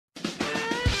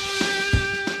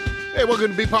Hey,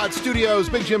 welcome to B-Pod Studios,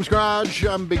 Big Jim's Garage.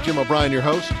 I'm Big Jim O'Brien, your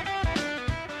host.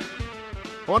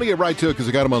 I want to get right to it because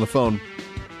I got him on the phone.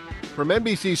 From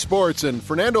NBC Sports and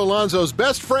Fernando Alonso's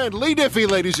best friend, Lee Diffie,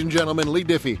 ladies and gentlemen, Lee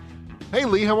Diffie. Hey,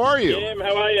 Lee, how are you? Jim,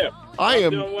 how are you? I'm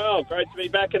doing well. Great to be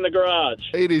back in the garage.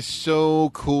 It is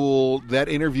so cool. That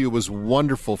interview was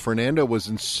wonderful. Fernando was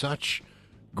in such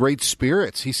great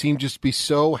spirits. He seemed just to be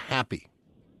so happy.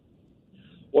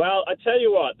 Well, I tell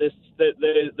you what, there's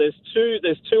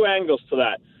two angles to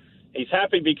that. He's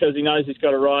happy because he knows he's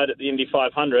got a ride at the Indy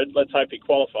 500. Let's hope he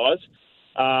qualifies.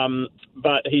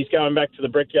 But he's going back to the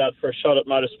Brickyard for a shot at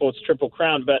Motorsport's Triple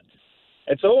Crown. But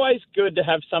it's always good to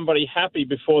have somebody happy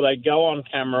before they go on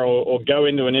camera or go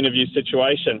into an interview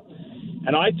situation.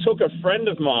 And I took a friend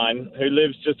of mine who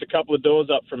lives just a couple of doors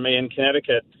up from me in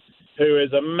Connecticut, who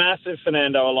is a massive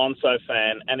Fernando Alonso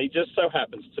fan, and he just so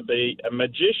happens to be a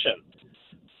magician.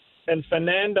 And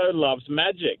Fernando loves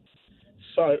magic.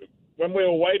 So when we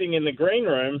were waiting in the green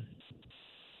room,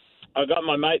 I got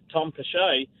my mate Tom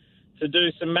Pache to do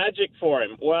some magic for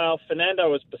him. Well,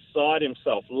 Fernando was beside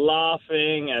himself,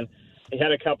 laughing, and he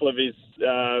had a couple of his,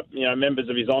 members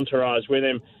of his entourage with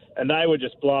him, and they were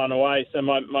just blown away. So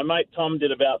my mate Tom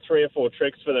did about 3 or 4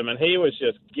 tricks for them, and he was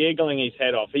just giggling his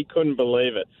head off. He couldn't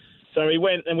believe it. So we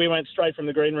went straight from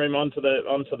the green room onto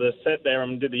the set there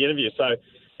and did the interview. So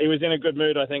he was in a good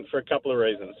mood, I think, for a couple of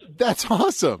reasons. That's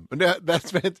awesome.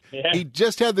 That's yeah. He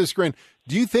just had this grin.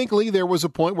 Do you think, Lee, there was a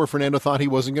point where Fernando thought he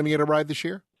wasn't going to get a ride this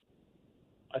year?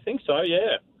 I think so.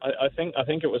 Yeah, I think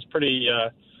it was pretty.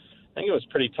 I think it was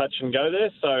pretty touch and go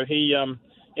there. So he, and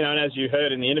as you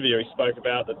heard in the interview, he spoke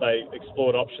about that they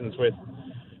explored options with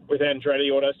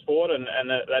Andretti Autosport, and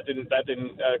that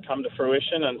didn't come to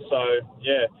fruition. And so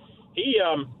yeah,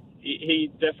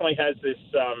 he definitely has this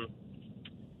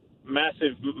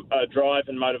massive drive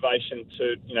and motivation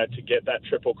to get that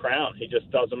Triple Crown. He just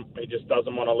doesn't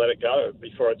want to let it go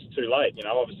before it's too late.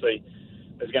 Obviously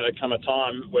there's going to come a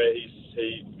time where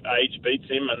age beats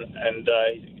him and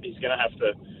he's going to have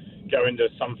to go into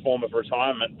some form of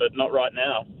retirement, but not right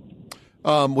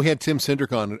now. We had Tim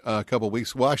Cindric on a couple of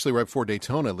weeks, well, actually right before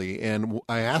Daytona, Lee, and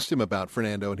I asked him about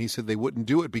Fernando, and he said they wouldn't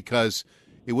do it because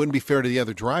it wouldn't be fair to the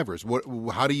other drivers.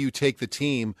 How do you take the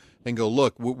team and go,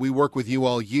 look, we work with you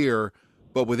all year,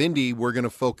 but with Indy, we're going to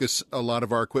focus a lot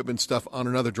of our equipment stuff on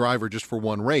another driver just for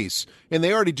one race. And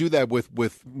they already do that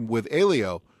with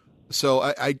Elio.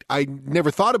 So I never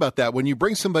thought about that. When you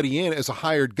bring somebody in as a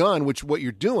hired gun, which what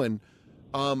you're doing,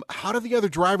 how do the other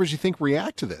drivers, you think,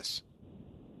 react to this?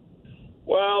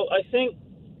 Well, I think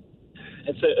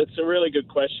it's a really good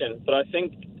question, but I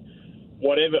think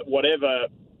whatever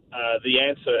the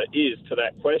answer is to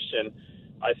that question,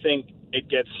 I think it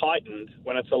gets heightened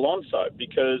when it's Alonso,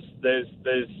 because there's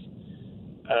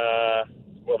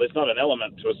not an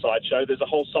element to a sideshow. There's a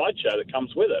whole sideshow that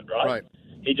comes with it, right? Right.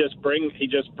 He just brings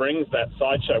that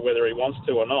sideshow whether he wants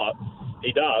to or not.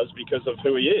 He does because of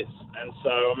who he is. And so,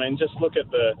 I mean, just look at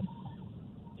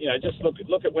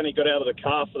look at when he got out of the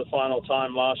car for the final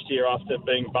time last year after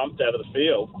being bumped out of the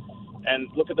field, and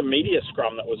look at the media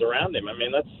scrum that was around him. I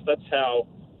mean, that's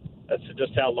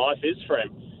just how life is for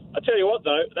him. I tell you what,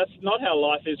 though, that's not how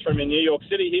life is for him in New York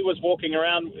City. He was walking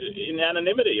around in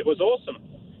anonymity. It was awesome.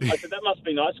 I said, that must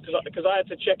be nice, because I had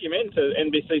to check him into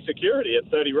NBC security at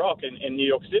 30 Rock in New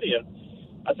York City, and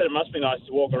I said, it must be nice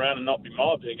to walk around and not be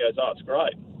mobbed. And he goes, oh, it's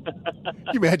great.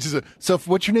 You imagine, so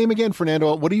what's your name again,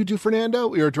 Fernando? What do you do,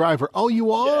 Fernando? You're a driver. Oh,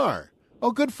 you are? Yeah.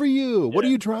 Oh, good for you. What do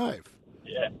you drive?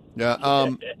 Yeah. Yeah.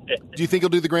 Do you think he'll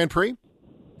do the Grand Prix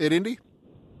at Indy?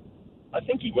 I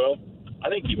think he will.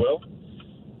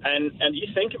 And you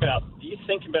think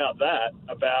about that,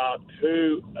 about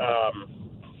who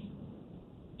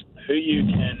you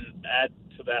can add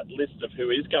to that list of who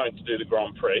is going to do the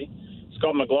Grand Prix.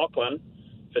 Scott McLaughlin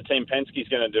for Team Penske's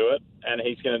going to do it, and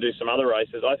he's going to do some other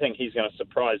races. I think he's going to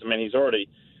surprise. I mean, he's already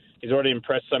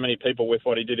impressed so many people with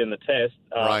what he did in the test,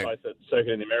 right, both at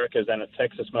Circuit in the Americas and at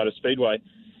Texas Motor Speedway.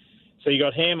 So you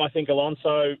got him. I think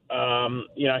Alonso,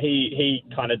 he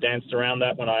kind of danced around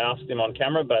that when I asked him on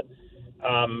camera, but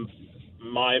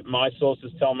my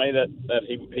sources tell me that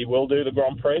he will do the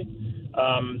Grand Prix.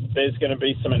 There's going to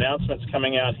be some announcements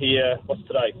coming out here. What's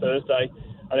today? Thursday.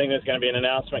 I think there's going to be an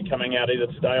announcement coming out either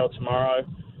today or tomorrow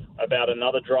about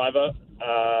another driver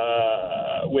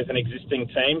with an existing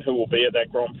team who will be at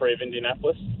that Grand Prix of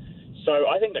Indianapolis. So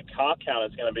I think the car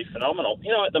count is going to be phenomenal.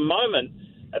 At the moment,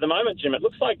 Jim, it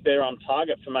looks like they're on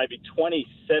target for maybe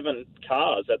 27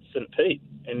 cars at St. Pete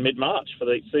in mid-March for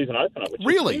the season opener, which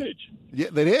really? is huge. Yeah,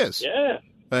 that is. Yeah.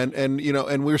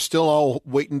 And we're still all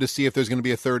waiting to see if there's going to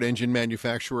be a third engine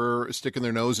manufacturer sticking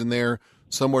their nose in there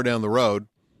somewhere down the road.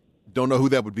 Don't know who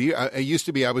that would be. I used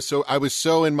to be. I was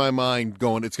so in my mind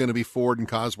going, it's going to be Ford and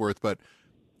Cosworth, but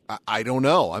I don't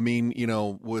know. I mean,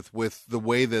 with the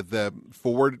way that the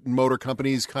Ford Motor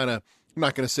Company is kind of, I'm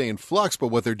not going to say in flux, but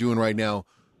what they're doing right now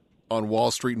on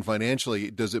Wall Street and financially,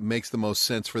 does it makes the most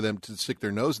sense for them to stick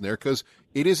their nose in there? Because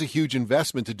it is a huge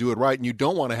investment to do it right, and you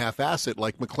don't want to half-ass it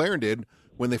like McLaren did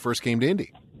when they first came to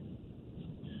Indy.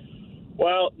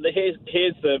 Well, here's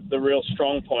the real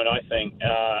strong point, I think.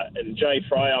 And Jay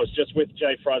Fry, I was just with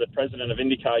Jay Fry, the president of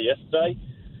IndyCar, yesterday,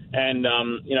 and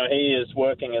he is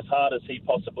working as hard as he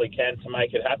possibly can to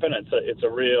make it happen. It's a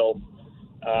real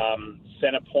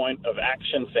center point of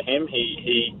action for him.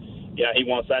 He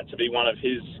wants that to be one of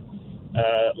his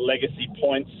legacy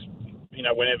points.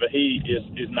 Whenever he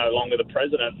is no longer the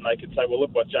president, and they could say, well,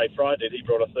 look what Jay Fry did. He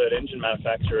brought a third engine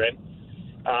manufacturer in.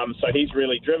 So he's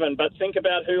really driven. But think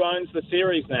about who owns the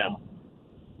series now.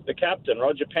 The captain,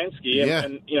 Roger Penske. Yeah.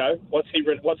 And what's he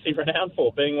renowned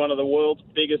for? Being one of the world's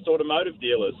biggest automotive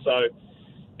dealers. So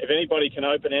if anybody can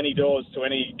open any doors to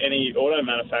any auto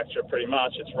manufacturer, pretty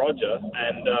much, it's Roger.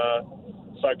 And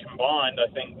so combined,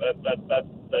 I think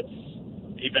that's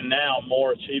even now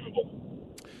more achievable.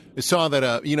 I saw that,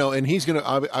 and he's going to,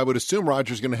 I would assume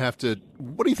Roger's going to have to,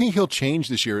 what do you think he'll change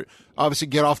this year? Obviously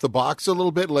get off the box a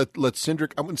little bit, let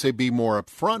Cindric, I wouldn't say be more up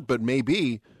front, but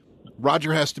maybe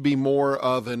Roger has to be more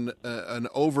of an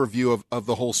overview of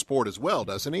the whole sport as well,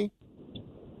 doesn't he?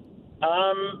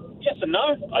 Yes and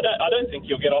no. I don't think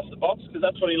he'll get off the box because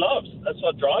that's what he loves. That's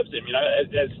what drives him.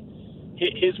 As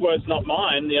his words, not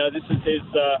mine. This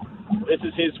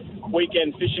is his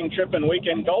weekend fishing trip and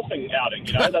weekend golfing outing.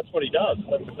 That's what he does.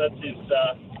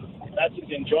 That's his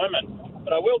enjoyment.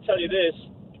 But I will tell you this: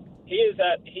 he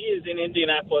is in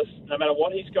Indianapolis. No matter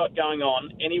what he's got going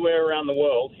on anywhere around the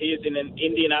world, he is in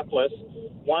Indianapolis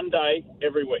one day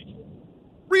every week.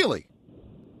 Really?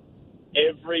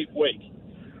 Every week.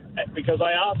 Because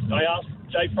I asked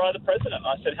Jay Fry, the president.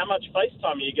 I said, how much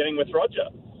FaceTime are you getting with Roger?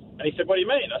 And he said, what do you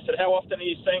mean? I said, how often are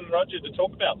you seeing Roger to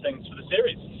talk about things for the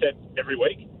series? He said, every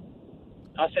week.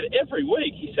 I said, every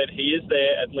week? He said, he is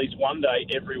there at least one day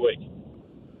every week.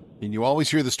 And you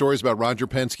always hear the stories about Roger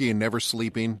Penske and never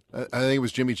sleeping. I think it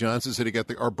was Jimmy Johnson said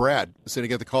Brad said he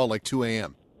got the call like 2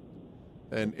 a.m.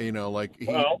 And,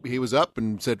 he was up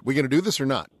and said, we going to do this or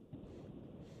not?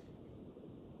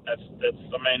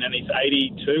 And he's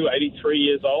 82, 83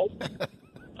 years old.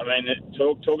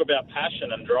 Talk about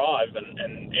passion and drive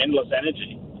and endless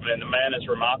energy. The man is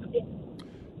remarkable.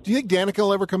 Do you think Danica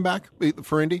will ever come back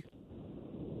for Indy?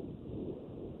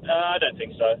 I don't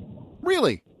think so.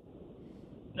 Really?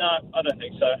 No, I don't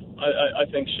think so. I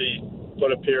think she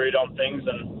put a period on things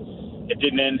and it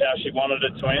didn't end how she wanted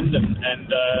it to end,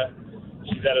 and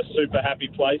she's at a super happy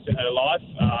place in her life.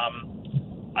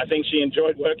 I think she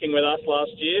enjoyed working with us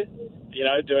last year,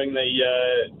 doing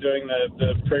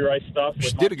the pre-race stuff.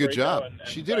 She did a good job.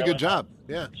 She did a good job.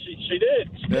 Yeah. She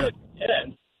did. She did. Yeah.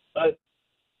 And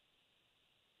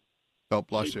so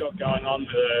lost she's you. got going on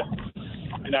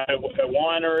with her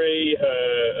winery,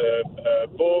 her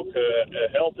book, her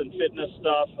health and fitness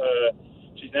stuff.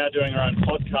 She's now doing her own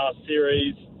podcast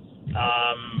series.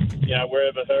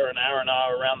 Wherever her and Aaron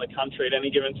are around the country at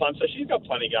any given time. So she's got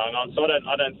plenty going on. So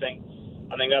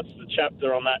I think that's the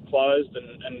chapter on that closed,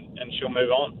 and she'll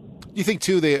move on. Do you think,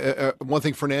 too, one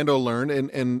thing Fernando learned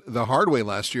and the hard way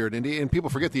last year at Indy, and people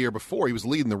forget the year before, he was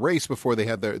leading the race before they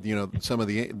had some of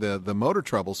the motor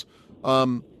troubles.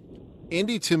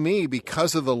 Indy, to me,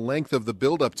 because of the length of the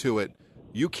build-up to it,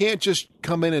 you can't just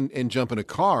come in and jump in a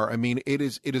car. It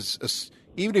is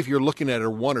even if you're looking at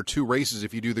one or two races,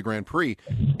 if you do the Grand Prix,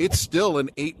 it's still an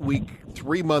 8-week,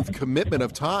 3-month commitment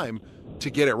of time to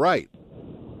get it right.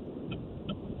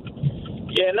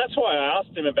 Yeah, and that's why I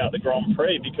asked him about the Grand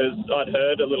Prix, because I'd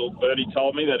heard a little birdie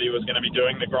told me that he was going to be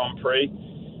doing the Grand Prix,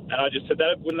 and I just said,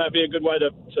 wouldn't that be a good way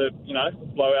to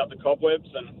blow out the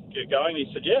cobwebs and get going? He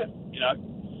said, yeah,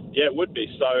 it would be.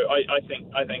 So I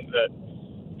think that,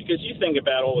 because you think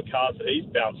about all the cars that he's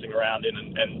bouncing around in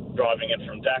and driving it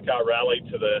from Dakar Rally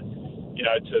to the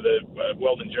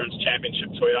World Endurance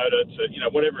Championship Toyota to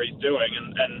whatever he's doing,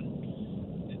 and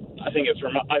I think it's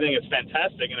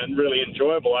fantastic and really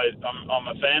enjoyable. I'm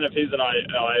a fan of his, and I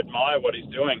admire what he's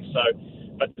doing. So,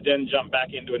 but then jump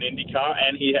back into an Indy car,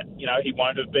 and he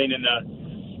won't have been in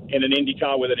an Indy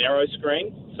car with an aero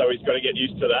screen, so he's got to get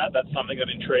used to that. That's something that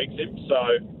intrigues him. So,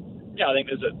 yeah, I think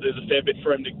there's a fair bit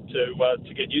for him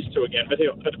to get used to again, but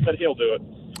he'll do it.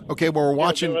 Okay, well, we're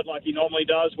watching. He'll do it like he normally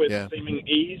does with seeming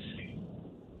ease.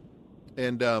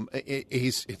 And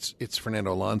it's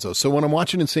Fernando Alonso. So when I'm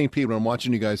watching in St. Pete, when I'm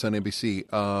watching you guys on NBC,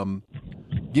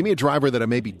 give me a driver that I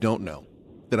maybe don't know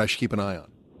that I should keep an eye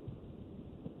on.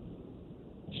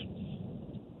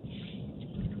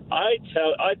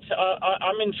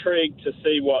 I'm intrigued to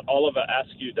see what Oliver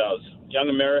Askew does. Young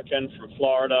American from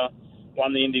Florida,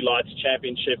 won the Indy Lights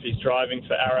Championship. He's driving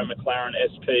for Arrow McLaren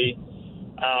SP.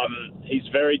 He's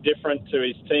very different to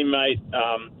his teammate,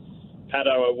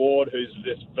 Pato O'Ward, who's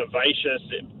this vivacious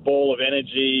ball of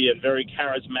energy and very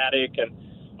charismatic. And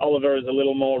Oliver is a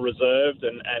little more reserved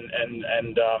and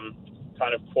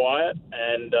kind of quiet.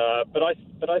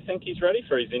 But I think he's ready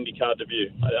for his IndyCar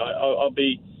debut. I'll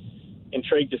be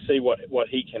intrigued to see what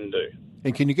he can do.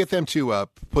 And can you get them to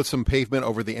put some pavement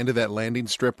over the end of that landing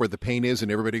strip where the paint is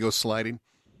and everybody goes sliding?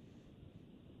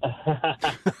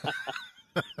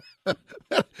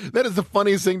 That is the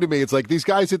funniest thing to me. It's like these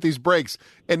guys hit these brakes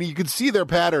and you can see their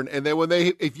pattern. And then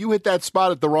if you hit that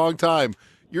spot at the wrong time,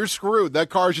 you're screwed. That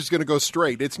car's just going to go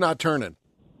straight. It's not turning.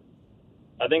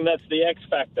 I think that's the X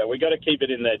factor. We got to keep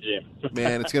it in there, Jim.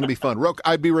 Man, it's going to be fun. Roque,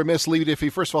 I'd be remiss leaving it if you.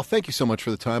 First of all, thank you so much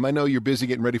for the time. I know you're busy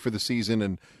getting ready for the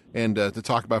season and to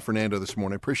talk about Fernando this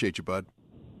morning. I appreciate you, bud.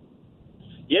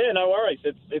 Yeah, no worries.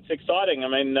 It's exciting. I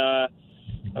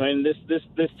mean,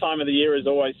 this time of the year is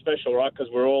always special, right?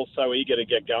 Because we're all so eager to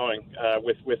get going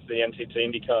with the NTT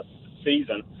IndyCar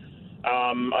season.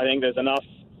 I think there's enough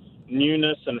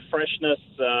newness and freshness,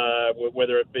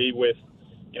 whether it be with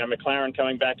McLaren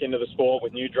coming back into the sport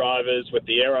with new drivers, with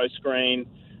the aero screen.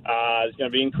 There's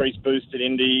going to be increased boost at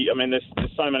Indy. I mean, there's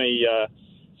so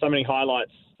many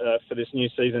highlights for this new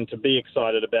season to be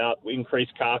excited about.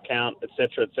 Increased car count, et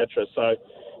cetera, et cetera. So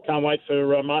can't wait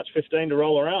for March 15 to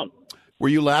roll around. Were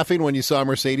you laughing when you saw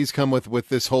Mercedes come with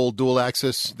this whole dual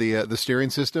axis, the steering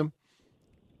system?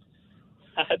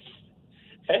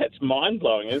 It's mind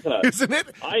blowing, isn't it? Isn't it?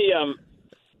 I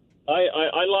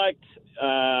liked.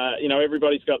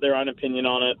 Everybody's got their own opinion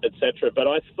on it, etc. But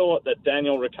I thought that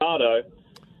Daniel Ricciardo,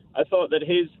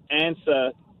 his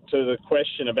answer to the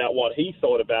question about what he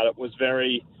thought about it was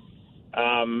very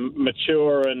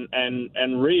mature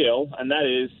and real, and that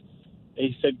is,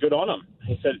 he said, "Good on him."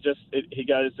 He said,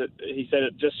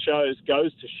 "It just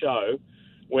goes to show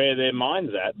where their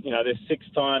mind's at. They're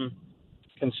 6-time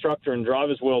constructor and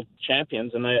drivers world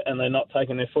champions, and they're not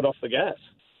taking their foot off the gas.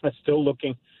 They're still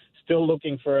looking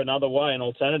for another way, an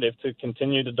alternative to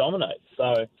continue to dominate."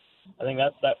 So I think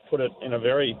that put it in a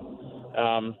very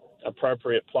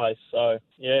appropriate place. So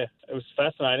yeah, it was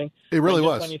fascinating. It really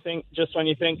was. When you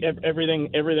think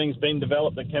everything's been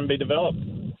developed that can be developed,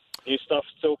 new stuff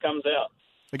still comes out.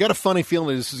 I got a funny feeling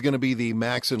that this is going to be the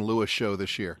Max and Lewis show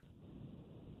this year.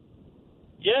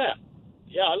 Yeah,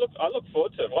 I look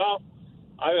forward to it. Well,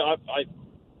 I'm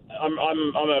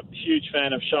a huge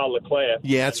fan of Charles Leclerc.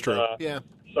 Yeah, that's true. Yeah.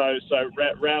 So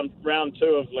round 2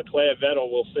 of Leclerc Vettel,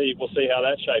 we'll see how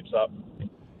that shapes up.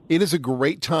 It is a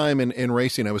great time in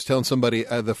racing. I was telling somebody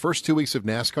the first 2 weeks of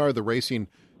NASCAR, the racing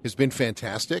has been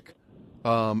fantastic.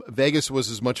 Vegas was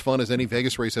as much fun as any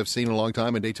Vegas race I've seen in a long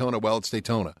time. And Daytona, well, it's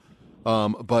Daytona.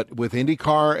 But with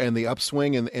IndyCar and the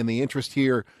upswing and the interest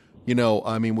here,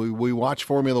 we watch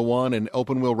Formula One and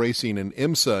open wheel racing and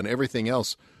IMSA and everything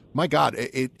else. My God,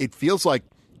 it feels like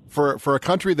for a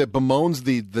country that bemoans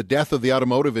the death of the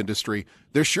automotive industry,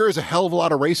 there sure is a hell of a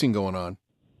lot of racing going on.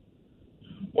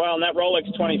 Well, and that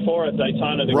Rolex 24 at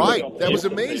Daytona, right? That was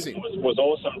amazing. Was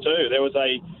awesome too. There were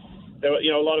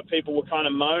a lot of people were kind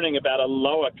of moaning about a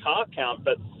lower car count,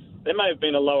 but there may have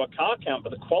been a lower car count, but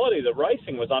the quality of the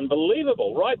racing was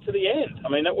unbelievable right to the end. I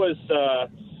mean, it was.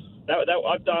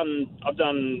 I've done a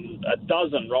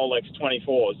dozen Rolex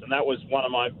 24s, and that was one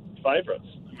of my favorites.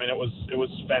 I mean, it was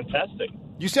fantastic.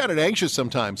 You sounded anxious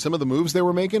sometimes. Some of the moves they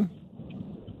were making.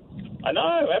 I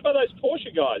know. How about those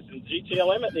Porsche guys in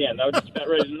GTLM at the end? They were just about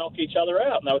ready to knock each other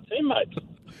out, and they were teammates.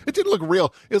 It didn't look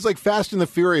real. It was like Fast and the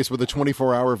Furious with a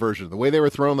 24-hour version. The way they were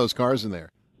throwing those cars in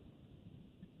there.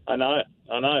 I know.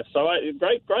 So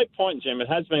great point, Jim. It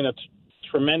has been a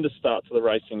tremendous start to the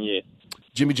racing year.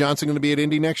 Jimmy Johnson going to be at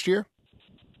Indy next year?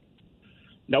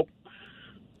 Nope.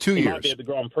 2 years. He might be at the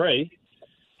Grand Prix.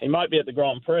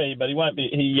 But he won't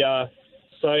be.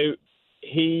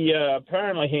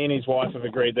 Apparently he and his wife have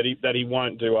agreed that he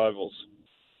won't do ovals.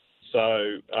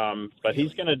 So, but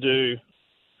he's going to do.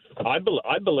 I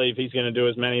believe he's going to do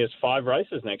as many as 5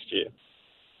 races next year.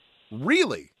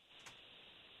 Really?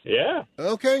 Yeah.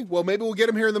 Okay. Well, maybe we'll get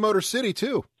him here in the Motor City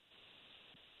too.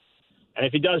 And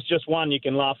if he does just one, you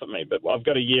can laugh at me. But I've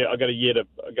got a year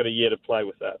to play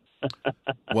with that.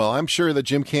 Well, I'm sure that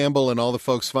Jim Campbell and all the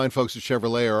fine folks at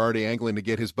Chevrolet are already angling to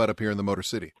get his butt up here in the Motor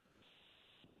City.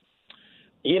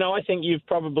 I think you've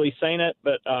probably seen it,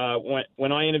 but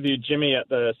when I interviewed Jimmy at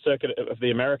the Circuit of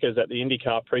the Americas at the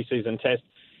IndyCar preseason test,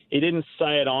 He didn't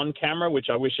say it on camera, which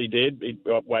I wish he did. He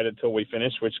waited till we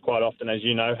finished, which quite often, as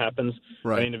you know, happens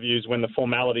in interviews. When the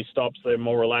formality stops, they're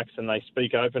more relaxed and they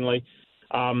speak openly.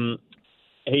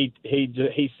 He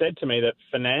said to me that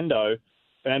Fernando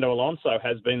Alonso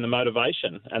has been the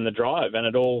motivation and the drive, and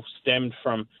it all stemmed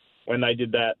from when they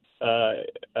did that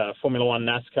Formula One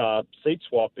NASCAR seat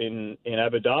swap in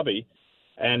Abu Dhabi,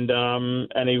 and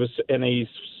he's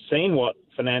seen what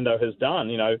Fernando has done.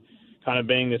 You know, kind of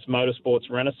being this motorsports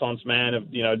renaissance man of,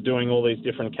 you know, doing all these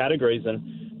different categories.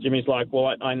 And Jimmy's like,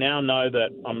 well, I now know that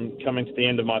I'm coming to the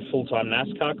end of my full-time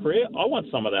NASCAR career. I want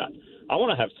some of that. I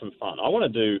want to have some fun. I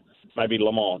want to do maybe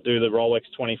Le Mans, do the Rolex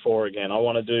 24 again. I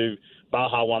want to do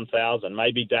Baja 1000,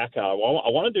 maybe Dakar. I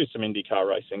want to do some IndyCar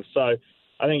racing. So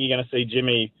I think you're going to see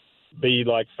Jimmy be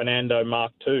like Fernando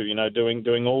Mark II, you know,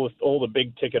 doing all the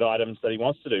big ticket items that he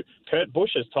wants to do. Kurt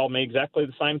Busch has told me exactly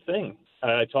the same thing.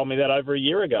 He told me that over a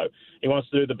year ago. He wants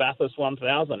to do the Bathurst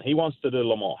 1000. He wants to do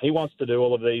Le Mans. He wants to do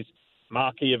all of these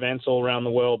marquee events all around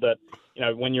the world that, you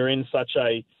know, when you're in such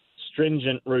a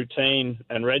stringent routine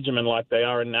and regimen like they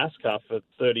are in NASCAR for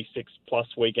 36-plus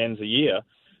weekends a year,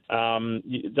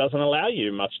 it doesn't allow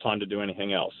you much time to do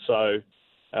anything else. So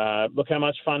look how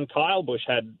much fun Kyle Busch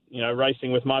had, you know,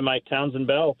 racing with my mate Townsend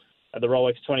Bell at the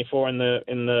Rolex 24 in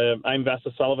the Aim Vassar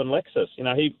Sullivan Lexus. You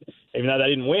know, even though they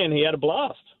didn't win, he had a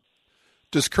blast.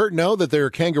 Does Kurt know that there are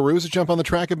kangaroos that jump on the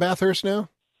track at Bathurst now?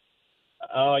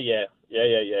 Oh yeah.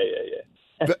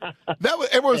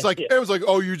 Everyone's like,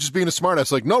 oh, you're just being a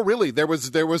smartass. Like, no, really, there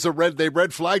was they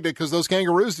red flagged it because those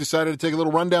kangaroos decided to take a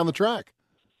little run down the track.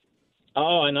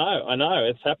 Oh, I know.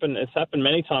 It's happened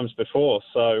many times before.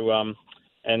 So,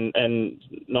 and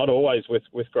not always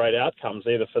with great outcomes,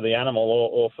 either for the animal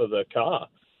or for the car.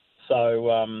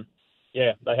 So,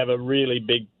 they have a really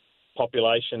big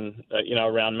population, you know,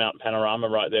 around Mount Panorama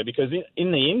right there, because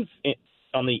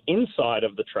on the inside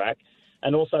of the track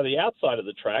and also the outside of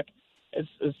the track, it's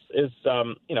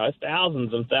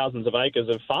thousands and thousands of acres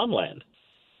of farmland.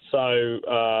 So,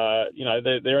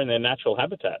 they're in their natural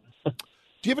habitat.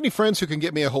 Do you have any friends who can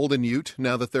get me a Holden Ute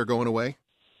now that they're going away?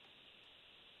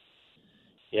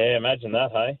 Yeah, imagine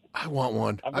that, hey? I want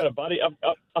one. I've got a buddy.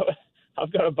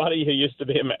 I've got a buddy who used to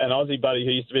be an Aussie buddy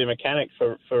who used to be a mechanic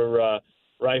for Rahal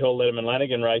Letterman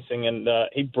Lanigan Racing, and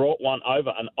he brought one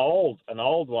over, an old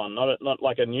one, not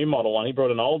like a new model one. He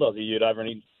brought an old Aussie Ute over,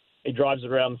 and he drives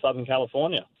it around Southern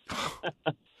California.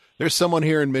 There's someone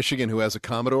here in Michigan who has a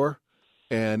Commodore,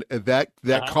 and that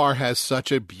car has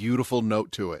such a beautiful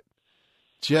note to it.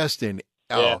 Just a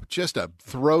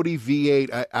throaty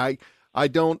V8. I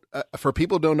don't. For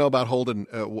people who don't know about Holden,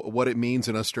 what it means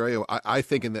in Australia, I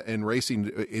think in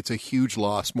racing, it's a huge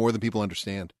loss, more than people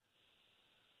understand.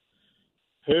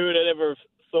 Who would have ever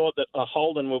thought that a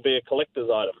Holden will be a collector's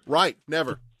item? Right.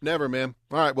 Never, man.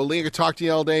 All right. Well, Lee, I could talk to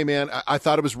you all day, man. I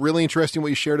thought it was really interesting what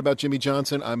you shared about Jimmie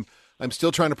Johnson. I'm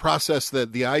still trying to process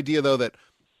the idea, though, that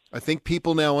I think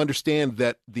people now understand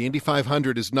that the Indy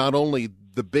 500 is not only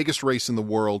the biggest race in the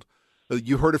world.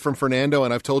 You heard it from Fernando,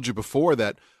 and I've told you before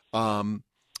that when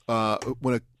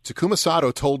Takuma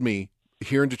Sato told me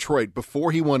here in Detroit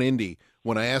before he won Indy,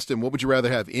 when I asked him, what would you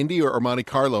rather have, Indy or Monte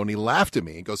Carlo? And he laughed at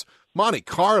me. He goes, Monte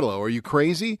Carlo, are you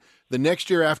crazy? The next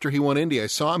year after he won Indy, I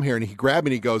saw him here, and he grabbed me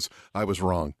and he goes, I was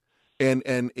wrong.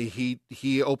 And he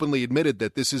openly admitted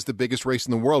that this is the biggest race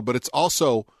in the world, but it's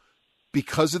also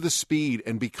because of the speed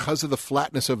and because of the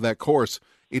flatness of that course,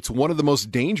 it's one of the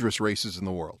most dangerous races in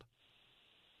the world.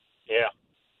 Yeah.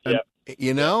 Yep.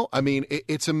 You know, I mean,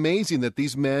 it's amazing that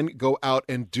these men go out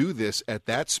and do this at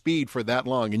that speed for that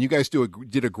long. And you guys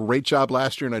did a great job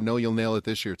last year, and I know you'll nail it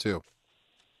this year too.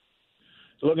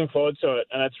 Looking forward to it,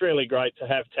 and it's really great to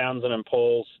have Townsend and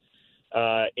Paul's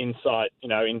insight, you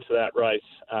know, into that race,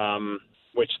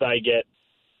 which they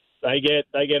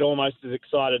get almost as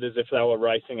excited as if they were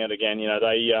racing it again. You know,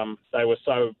 they were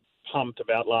so pumped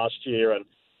about last year, and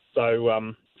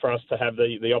so for us to have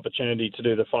the opportunity to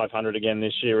do the 500 again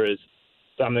this year is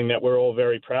something that we're all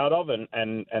very proud of, and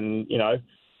you know,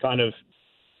 kind of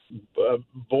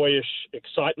boyish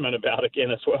excitement about again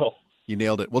as well. You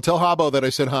nailed it. Well, tell Habo that I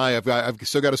said hi. I've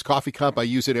still got his coffee cup. I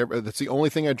use it. That's the only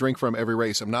thing I drink from every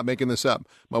race. I'm not making this up.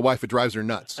 My wife, it drives her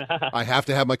nuts. I have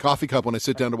to have my coffee cup when I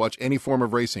sit down to watch any form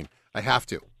of racing. I have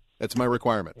to. That's my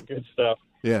requirement. Good stuff.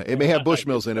 Yeah, it may have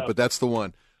Bushmills in it, but that's the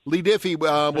one. Lee Diffie,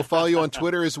 we'll follow you on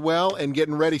Twitter as well and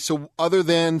getting ready. So other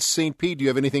than St. Pete, do you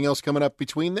have anything else coming up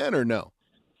between then or no?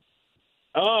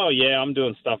 Oh, yeah, I'm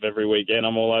doing stuff every weekend.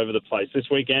 I'm all over the place. This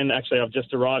weekend, actually, I've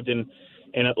just arrived in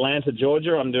Atlanta,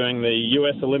 Georgia. I'm doing the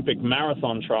U.S. Olympic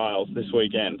Marathon trials this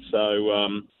weekend.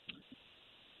 So,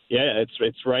 yeah,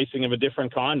 it's racing of a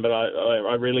different kind, but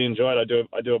I really enjoy it.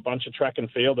 I do a bunch of track and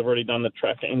field. I've already done the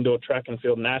indoor track and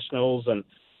field nationals and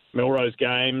Milrose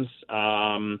Games,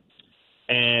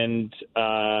 and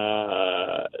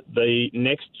the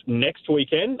next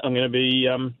weekend I'm going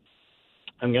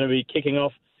to be kicking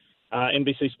off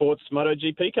NBC Sports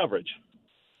MotoGP coverage.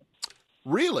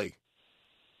 Really?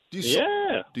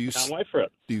 Can't wait for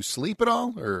it. Do you sleep at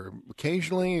all, or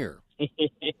occasionally, or?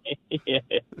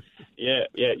 Yeah.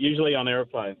 Usually on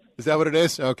airplanes. Is that what it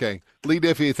is? Okay. Lee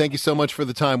Diffie, thank you so much for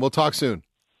the time. We'll talk soon.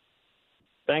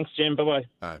 Thanks, Jim. Bye-bye.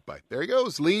 All right, bye. There he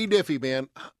goes. Lee Diffie, man.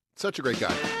 Such a great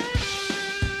guy.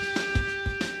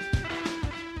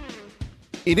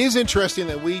 It is interesting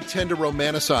that we tend to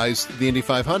romanticize the Indy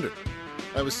 500.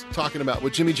 I was talking about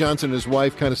with Jimmy Johnson and his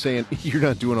wife kind of saying, you're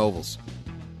not doing ovals.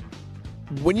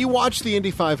 When you watch the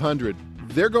Indy 500,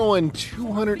 they're going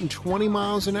 220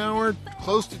 miles an hour,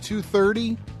 close to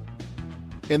 230.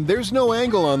 And there's no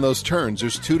angle on those turns.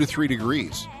 There's 2 to 3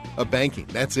 degrees of banking.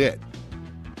 That's it.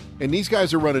 And these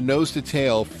guys are running nose to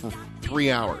tail for 3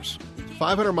 hours.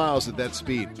 500 miles at that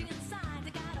speed.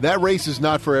 That race is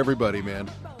not for everybody,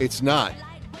 man. It's not.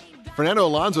 Fernando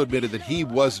Alonso admitted that he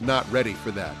was not ready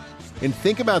for that. And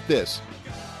think about this.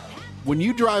 When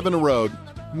you drive on a road,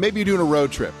 maybe you're doing a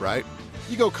road trip, right?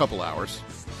 You go a couple hours.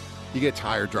 You get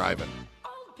tired driving.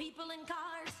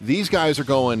 These guys are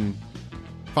going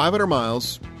 500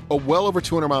 miles, well over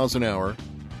 200 miles an hour,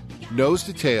 nose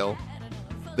to tail.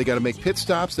 They got to make pit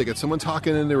stops. They got someone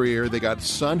talking in their ear. They got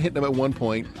sun hitting them at one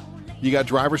point. You got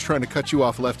drivers trying to cut you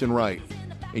off left and right.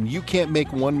 And you can't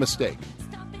make one mistake.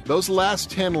 Those last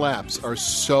 10 laps are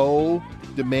so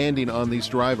demanding on these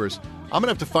drivers. I'm going to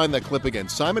have to find that clip again.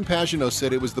 Simon Pagenaud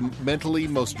said it was the mentally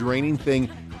most draining thing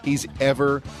he's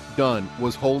ever done,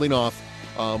 was holding off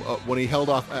when he held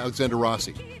off Alexander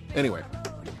Rossi. Anyway,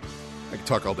 I can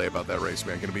talk all day about that race,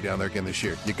 man. Going to be down there again this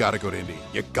year. You got to go to Indy.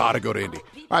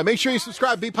 All right, make sure you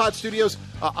subscribe. BPod Studios,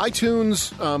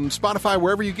 iTunes, Spotify,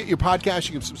 wherever you get your podcast.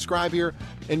 You can subscribe here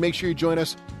and make sure you join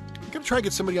us. I'm going to try to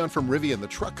get somebody on from Rivian, the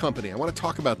truck company. I want to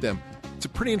talk about them. It's a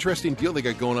pretty interesting deal they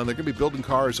got going on. They're going to be building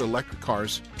trucks,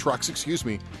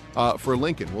 for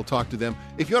Lincoln. We'll talk to them.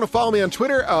 If you want to follow me on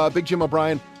Twitter, Big Jim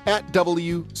O'Brien, at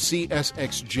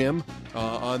WCSXJim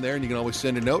on there. And you can always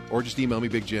send a note or just email me,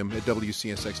 bigjim at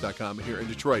WCSX.com here in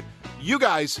Detroit. You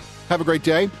guys have a great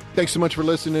day. Thanks so much for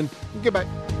listening. Goodbye.